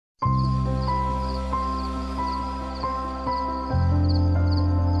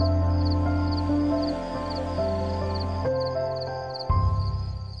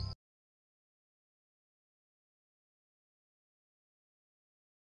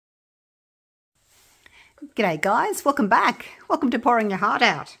G'day guys, welcome back. Welcome to Pouring Your Heart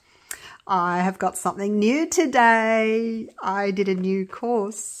Out. I have got something new today. I did a new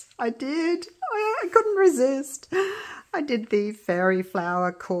course. I couldn't resist. I did the Fairy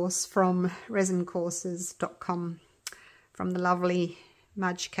Flower course from resincourses.com from the lovely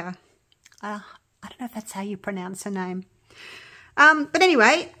Majka. I don't know if that's how you pronounce her name. But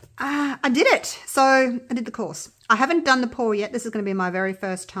anyway, I did it. So I did the course. I haven't done the pour yet. This is going to be my very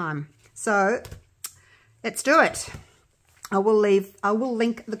first time. So let's do it. I will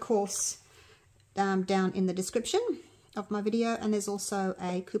link the course down in the description of my video, and there's also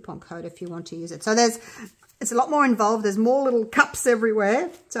a coupon code if you want to use it. So it's a lot more involved. There's more little cups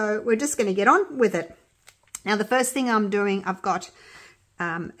everywhere. So we're just going to get on with it. Now the first thing I'm doing, I've got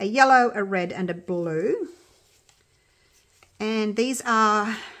a yellow, a red and a blue. And these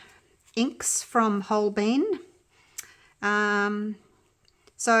are inks from Whole Bean.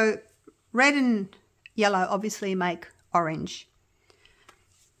 So red and yellow obviously make orange.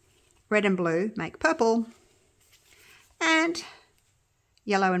 Red and blue make purple. And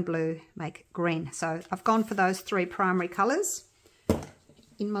yellow and blue make green. So I've gone for those three primary colours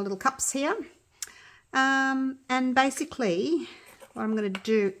in my little cups here. And basically what I'm going to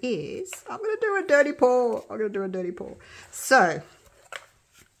do is I'm going to do a dirty pour. So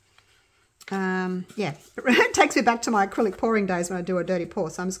yeah, it takes me back to my acrylic pouring days when I do a dirty pour.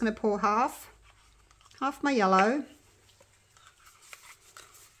 So I'm just going to pour half my yellow,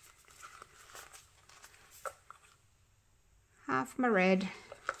 half my red,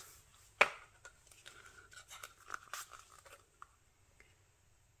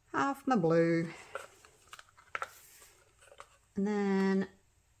 half my blue, and then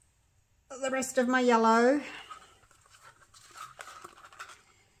the rest of my yellow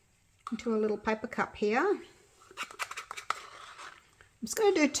into a little paper cup here. I'm just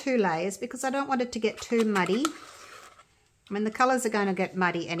going to do 2 layers because I don't want it to get too muddy. I mean, the colours are going to get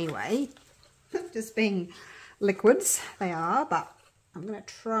muddy anyway, just being liquids, they are, but I'm going to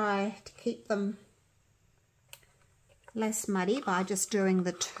try to keep them less muddy by just doing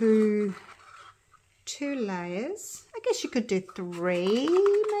the two layers. I guess you could do 3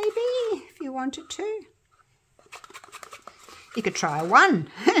 maybe if you wanted to. You could try 1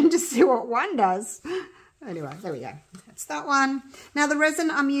 and just see what 1 does. Anyway, there we go. That's that one. Now the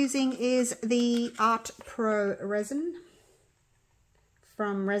resin I'm using is the Art Pro resin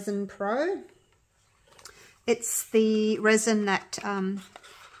from Resin Pro. It's the resin that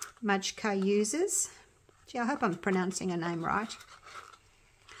Majka uses. Gee, I hope I'm pronouncing her name right.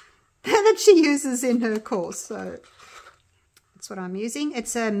 That she uses in her course. So that's what I'm using.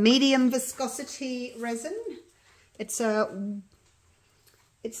 It's a medium viscosity resin. It's a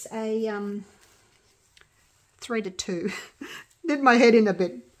 3:2. Did my head in a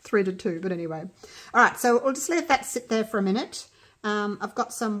bit, 3:2, but anyway. All right, so we'll just let that sit there for a minute. I've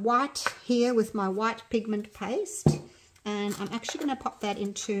got some white here with my white pigment paste, and I'm actually going to pop that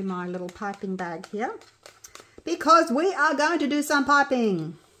into my little piping bag here because we are going to do some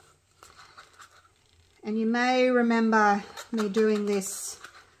piping. And you may remember me doing this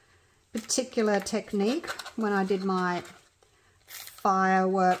particular technique when I did my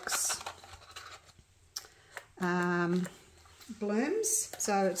fireworks blooms.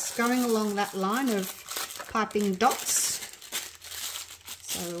 So it's going along that line of piping dots.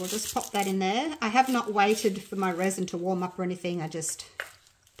 So we'll just pop that in there. I have not waited for my resin to warm up or anything. I just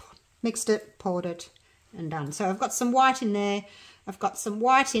mixed it, poured it, and done. So I've got some white in there. I've got some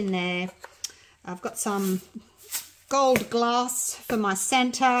white in there. I've got some gold glass for my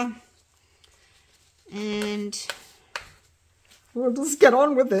center. And we'll just get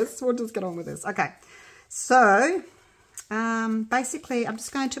on with this. Okay. So basically I'm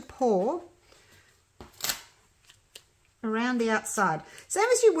just going to pour around the outside, same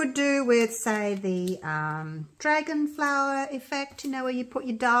as you would do with, say, the dragon flower effect, you know, where you put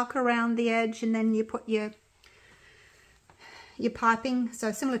your dark around the edge and then you put your piping.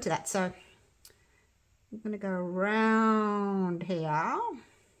 So similar to that. So I'm going to go around here.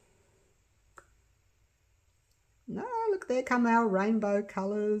 No, look, there come our rainbow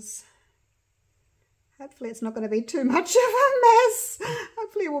colours. Hopefully it's not going to be too much of a mess.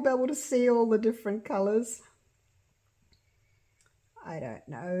 Hopefully we'll be able to see all the different colours. I don't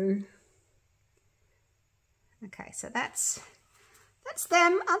know. Okay, so that's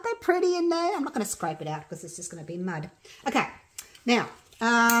them. Aren't they pretty in there? I'm not going to scrape it out because it's just going to be mud. Okay, now,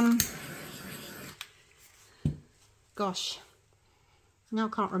 gosh, now I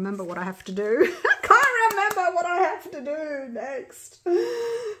can't remember what I have to do. I can't remember what I have to do next.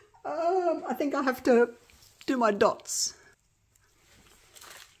 I think I have to do my dots.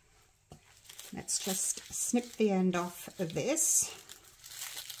 Let's just snip the end off of this.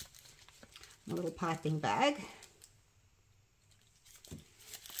 A little piping bag.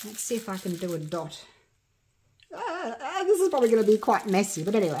 Let's see if I can do a dot. This is probably going to be quite messy,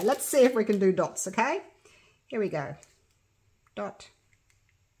 but anyway, let's see if we can do dots, okay? Here we go. Dot,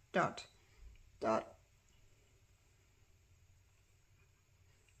 dot, dot.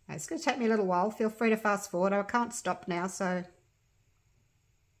 It's going to take me a little while. Feel free to fast forward. I can't stop now, so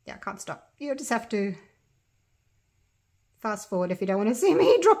yeah, I can't stop. You just have to fast forward if you don't want to see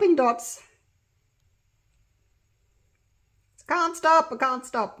me dropping dots. I can't stop. I can't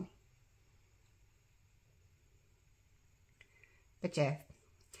stop. But yeah,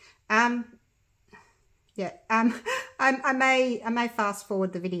 I may fast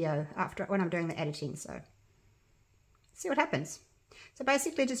forward the video after when I'm doing the editing, so see what happens. So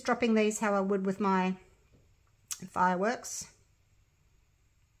basically just dropping these how I would with my fireworks.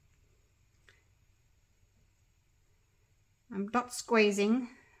 I'm not squeezing.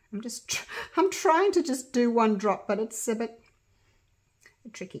 I'm trying to just do one drop, but it's a bit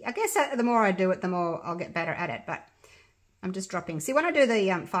tricky. I guess the more I do it, the more I'll get better at it, but I'm just dropping. See, when I do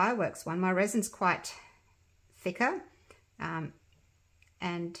the fireworks one, my resin's quite thicker and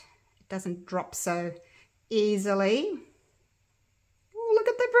it doesn't drop so easily. Oh, look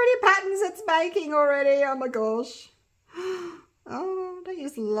at the pretty patterns it's making already. Oh my gosh. Oh, don't you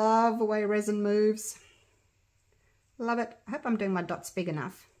just love the way resin moves? Love it. I hope I'm doing my dots big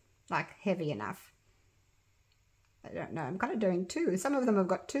enough, like heavy enough. I don't know. I'm kind of doing two. Some of them have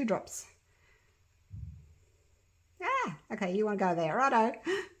got 2 drops. Ah, okay, you want to go there, righto.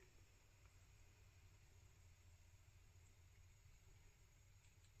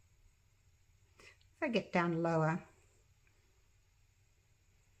 If I get down lower.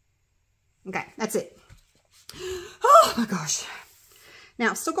 Okay, that's it. Oh my gosh.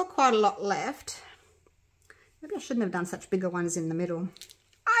 Now, I've still got quite a lot left. Maybe I shouldn't have done such bigger ones in the middle.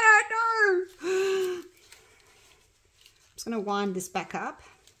 I don't know. I'm just going to wind this back up.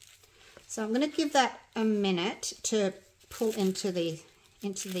 So I'm going to give that a minute to pull into the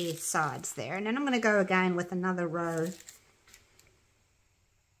sides there, and then I'm going to go again with another row.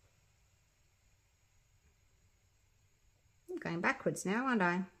 I'm going backwards now, aren't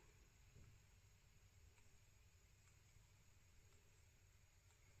I?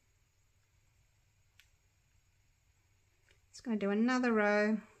 Just going to do another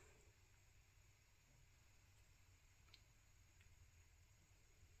row.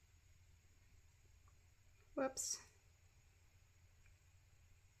 Whoops.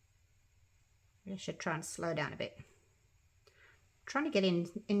 I should try and slow down a bit. I'm trying to get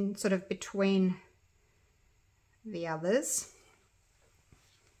in sort of between the others.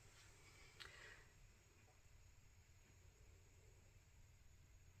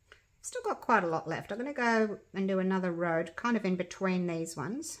 Still got quite a lot left. I'm going to go and do another row kind of in between these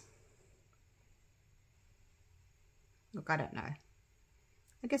ones. Look, I don't know.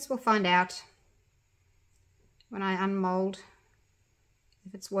 I guess we'll find out when I unmold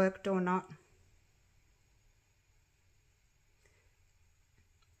if it's worked or not.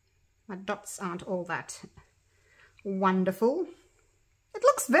 My dots aren't all that wonderful. It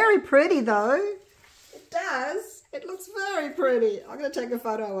looks very pretty though. It does. It looks very pretty. I'm going to take a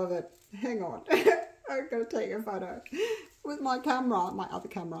photo of it. Hang on. I'm going to take a photo with my camera, my other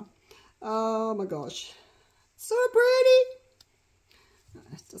camera. Oh my gosh. So pretty.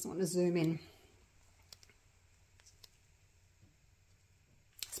 It doesn't want to zoom in.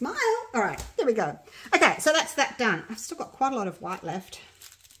 Smile. All right, there we go. Okay, so that's that done. I've still got quite a lot of white left.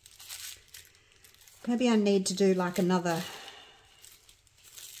 Maybe I need to do like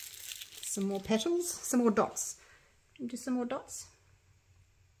some more petals, some more dots. Do some more dots.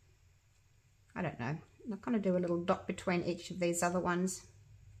 I don't know. I'll kind of do a little dot between each of these other ones.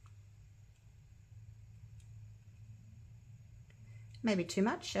 Maybe too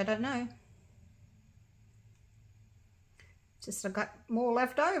much, I don't know. Just I've got more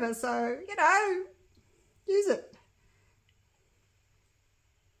left over, so, you know, use it.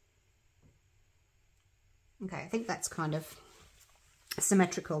 Okay, I think that's kind of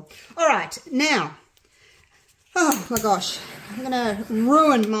symmetrical. All right, now, oh my gosh, I'm going to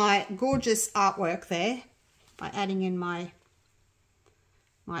ruin my gorgeous artwork there by adding in my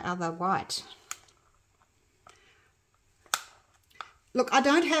other white. Look, I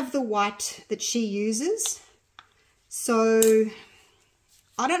don't have the white that she uses, so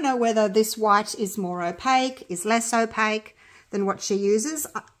I don't know whether this white is more opaque, is less opaque than what she uses.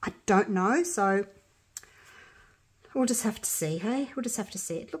 I don't know, so we'll just have to see, hey? We'll just have to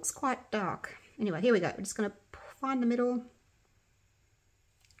see. It looks quite dark. Anyway, here we go. We're just going to find the middle.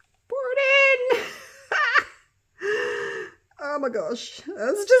 Pour it my gosh,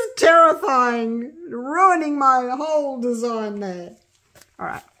 it's just terrifying, ruining my whole design there. All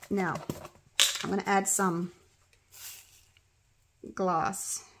right, now I'm going to add some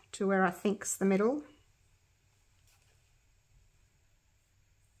glass to where I think's the middle.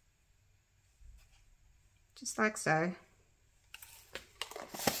 Just like so.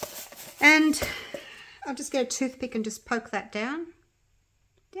 And I'll just get a toothpick and just poke that down.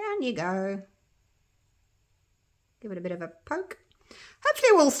 Down you go. Give it a bit of a poke.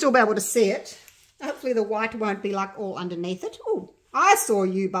 Hopefully we'll still be able to see it. Hopefully the white won't be like all underneath it. Oh, I saw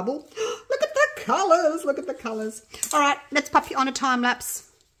you, Bubble. Look at the colours. Look at the colours. All right, let's pop you on a time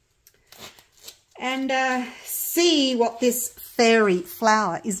lapse and see what this fairy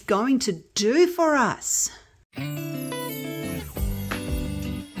flower is going to do for us.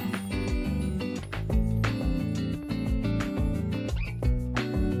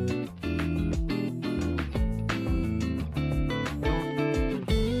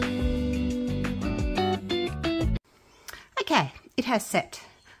 Okay, it has set.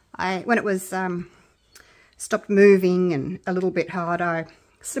 When it was stopped moving and a little bit hard, I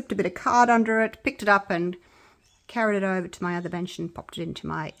slipped a bit of card under it, picked it up and carried it over to my other bench and popped it into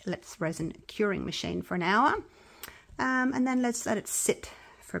my Let's Resin curing machine for an hour. And then let's let it sit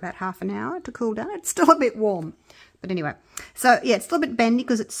for about half an hour to cool down. It's still a bit warm. But anyway, so yeah, it's still a bit bendy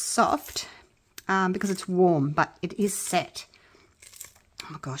because it's soft, because it's warm, but it is set.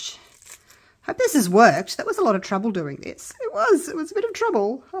 Oh my gosh. Hope this has worked. That was a lot of trouble doing this. It was a bit of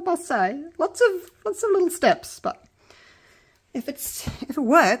trouble, I must say. Lots of little steps, but if it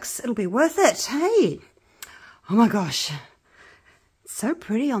works, it'll be worth it. Hey, oh my gosh, it's so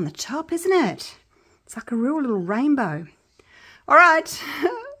pretty on the top, isn't it? It's like a real little rainbow. All right,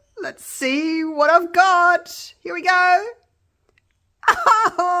 let's see what I've got. Here we go.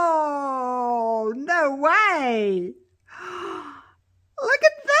 Oh, no way. Look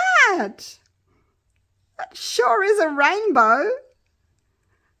at that. That sure is a rainbow.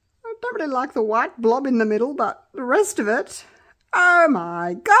 I don't really like the white blob in the middle, but the rest of it, oh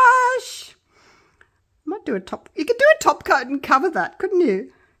my gosh. I might do a top, you could do a top coat and cover that, couldn't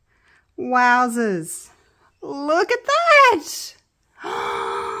you? Wowzers. Look at that.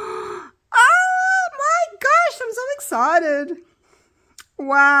 Oh my gosh, I'm so excited.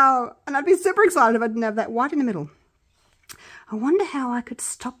 Wow. And I'd be super excited if I didn't have that white in the middle. I wonder how I could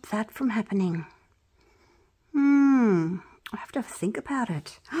stop that from happening. I have to think about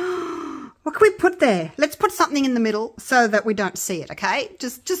it. What can we put there? Let's put something in the middle so that we don't see it, okay?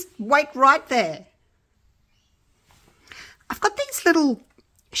 Just wait right there. I've got these little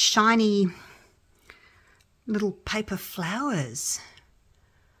shiny little paper flowers.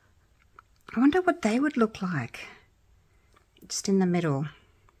 I wonder what they would look like. Just in the middle. Look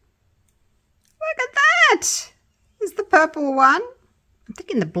at that! There's the purple one. I'm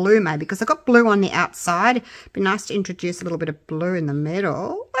thinking the blue maybe, because I've got blue on the outside. It'd be nice to introduce a little bit of blue in the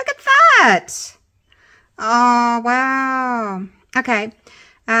middle. Look at that! Oh, wow. Okay.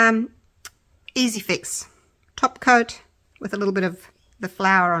 Easy fix. Top coat with a little bit of the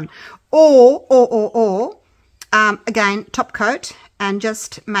flower on. Or, again, top coat and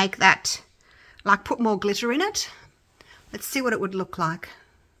just make that, like put more glitter in it. Let's see what it would look like.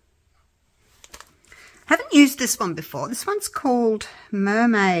 Haven't used this one before. This one's called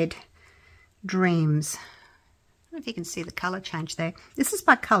Mermaid Dreams. I don't know if you can see the colour change there. This is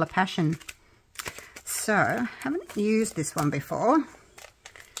by Colour Passion. So, haven't used this one before.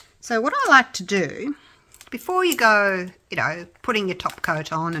 So what I like to do, before you go, you know, putting your top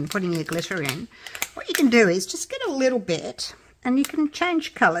coat on and putting your glitter in, what you can do is just get a little bit and you can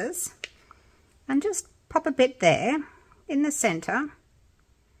change colours and just pop a bit there in the centre.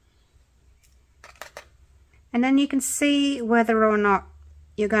 And then you can see whether or not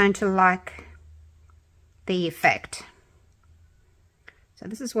you're going to like the effect. So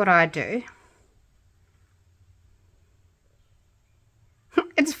this is what I do.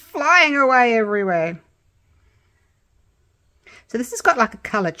 It's flying away everywhere. So this has got like a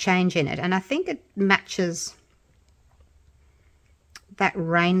colour change in it, and I think it matches that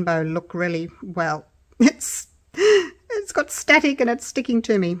rainbow look really well. It's got static and it's sticking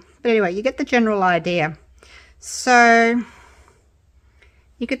to me. But anyway, you get the general idea. So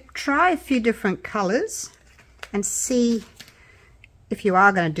you could try a few different colours and see if you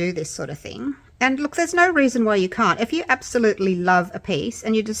are going to do this sort of thing. And look, there's no reason why you can't. If you absolutely love a piece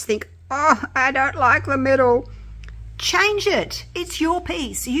and you just think, oh, I don't like the middle, change it. It's your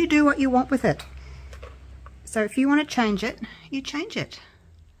piece. You do what you want with it. So if you want to change it, you change it.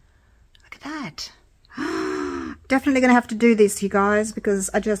 Look at that. Definitely going to have to do this, you guys, because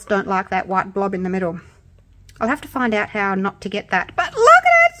I just don't like that white blob in the middle. I'll have to find out how not to get that. But look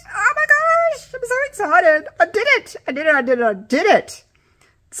at it! Oh my gosh! I'm so excited. I did it! I did it! I did it! I did it!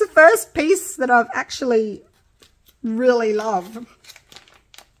 It's the first piece that I've actually really loved.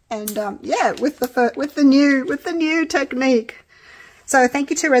 And yeah, with the new technique. So thank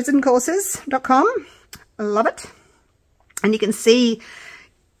you to resincourses.com. I love it. And you can see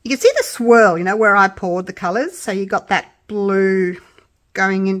the swirl, you know, where I poured the colours. So you got that blue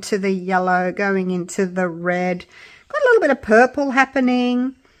going into the yellow, going into the red. Got a little bit of purple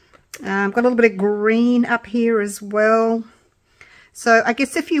happening. Got a little bit of green up here as well. So I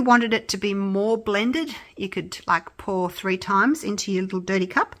guess if you wanted it to be more blended, you could like pour 3 times into your little dirty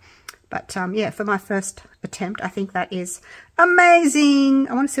cup. But yeah, for my first attempt, I think that is amazing.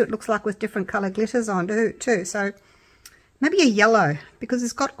 I want to see what it looks like with different colour glitters on too. So maybe a yellow, because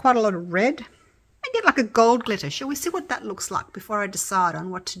it's got quite a lot of red. I get like a gold glitter. Shall we see what that looks like before I decide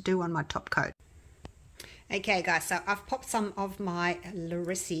on what to do on my top coat? Okay guys, so I've popped some of my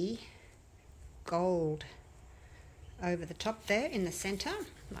Larisi gold over the top there in the center,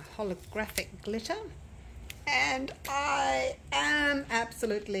 my holographic glitter. And I am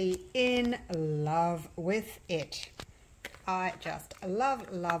absolutely in love with it. I just love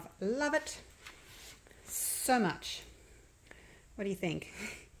it so much. What do you think?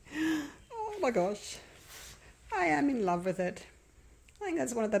 Oh my gosh, I am in love with it. I think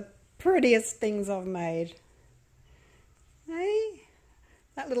that's one of the prettiest things I've made. Hey,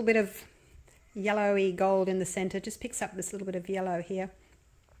 that little bit of yellowy gold in the center just picks up this little bit of yellow here.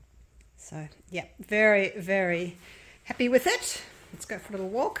 So yeah, very happy with it. Let's go for a little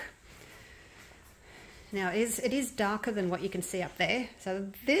walk. Now it is darker than what you can see up there. So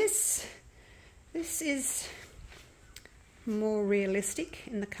this is more realistic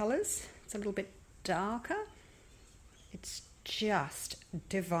in the colors. It's a little bit darker. It's just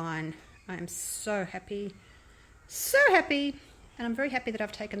divine. I am so happy, and I'm very happy that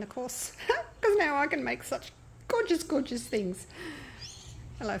I've taken the course, because now I can make such gorgeous things.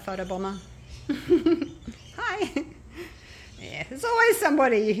 Hello, photo bomber. Hi. Yeah, there's always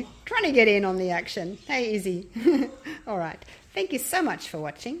somebody trying to get in on the action. Hey, Izzy. All right. Thank you so much for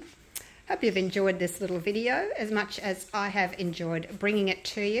watching. Hope you've enjoyed this little video as much as I have enjoyed bringing it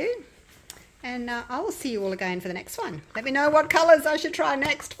to you. And I will see you all again for the next one. Let me know what colours I should try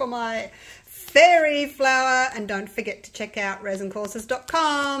next for my fairy flower. And don't forget to check out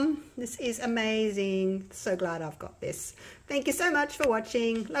resincourses.com. This is amazing. So glad I've got this. Thank you so much for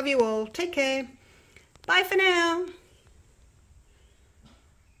watching. Love you all. Take care. Bye for now.